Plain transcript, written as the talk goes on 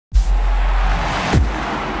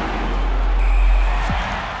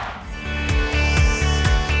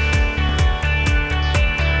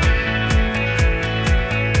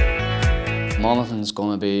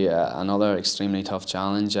going to be another extremely tough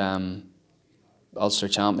challenge. Ulster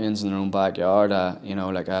Champions in their own backyard, you know,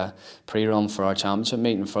 like a pre-run for our championship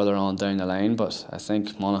meeting further on down the line, but I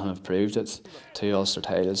think Monaghan have proved it. 2 Ulster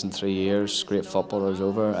titles in 3 years, great footballers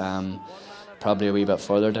over. Probably a wee bit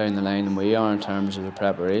further down the line than we are in terms of the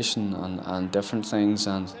preparation and different things,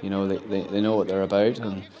 and you know, they know what they're about,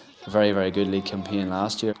 and a very, very good league campaign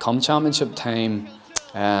last year. Come championship time,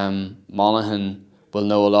 Monaghan will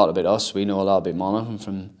know a lot about us. We know a lot about Monaghan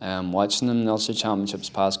from watching them in the Ulster Championships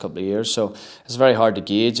past couple of years. So it's very hard to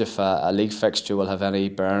gauge if a league fixture will have any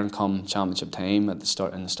bearing come championship time at the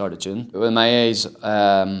start of June. With my eyes,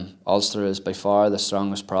 Ulster is by far the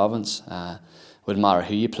strongest province. Wouldn't matter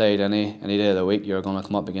who you played any day of the week, you're going to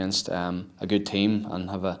come up against a good team and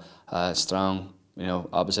have a strong, you know,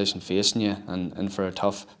 opposition facing you and for a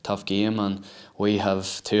tough game. And we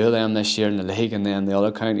have 2 of them this year in the league, and then the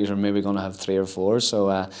other counties are maybe going to have 3 or 4.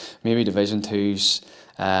 So maybe Division 2's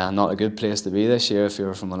not a good place to be this year if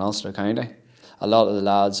you're from an Ulster county. A lot of the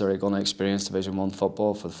lads are going to experience Division 1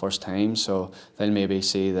 football for the first time, so they'll maybe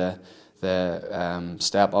see the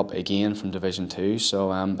step up again from Division 2,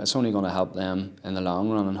 so it's only going to help them in the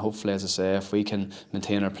long run, and hopefully, as I say, if we can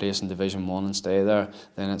maintain our place in Division 1 and stay there,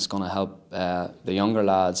 then it's going to help the younger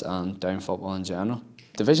lads and down football in general.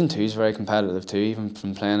 Division 2 is very competitive too. Even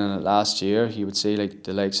from playing in it last year, you would see like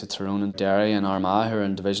the likes of Tyrone and Derry and Armagh, who are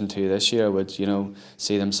in Division 2 this year, would, you know,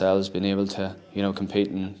 see themselves being able to, you know, compete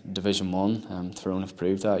in Division 1. Tyrone have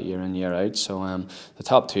proved that year in, year out. So the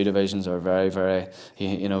top 2 divisions are very, very,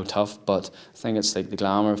 you know, tough. But I think it's like the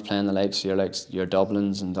glamour of playing the likes of your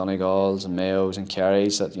Dublins and Donegals and Mayos and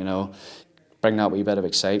Kerrys that, you know, bring that wee bit of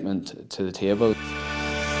excitement to the table.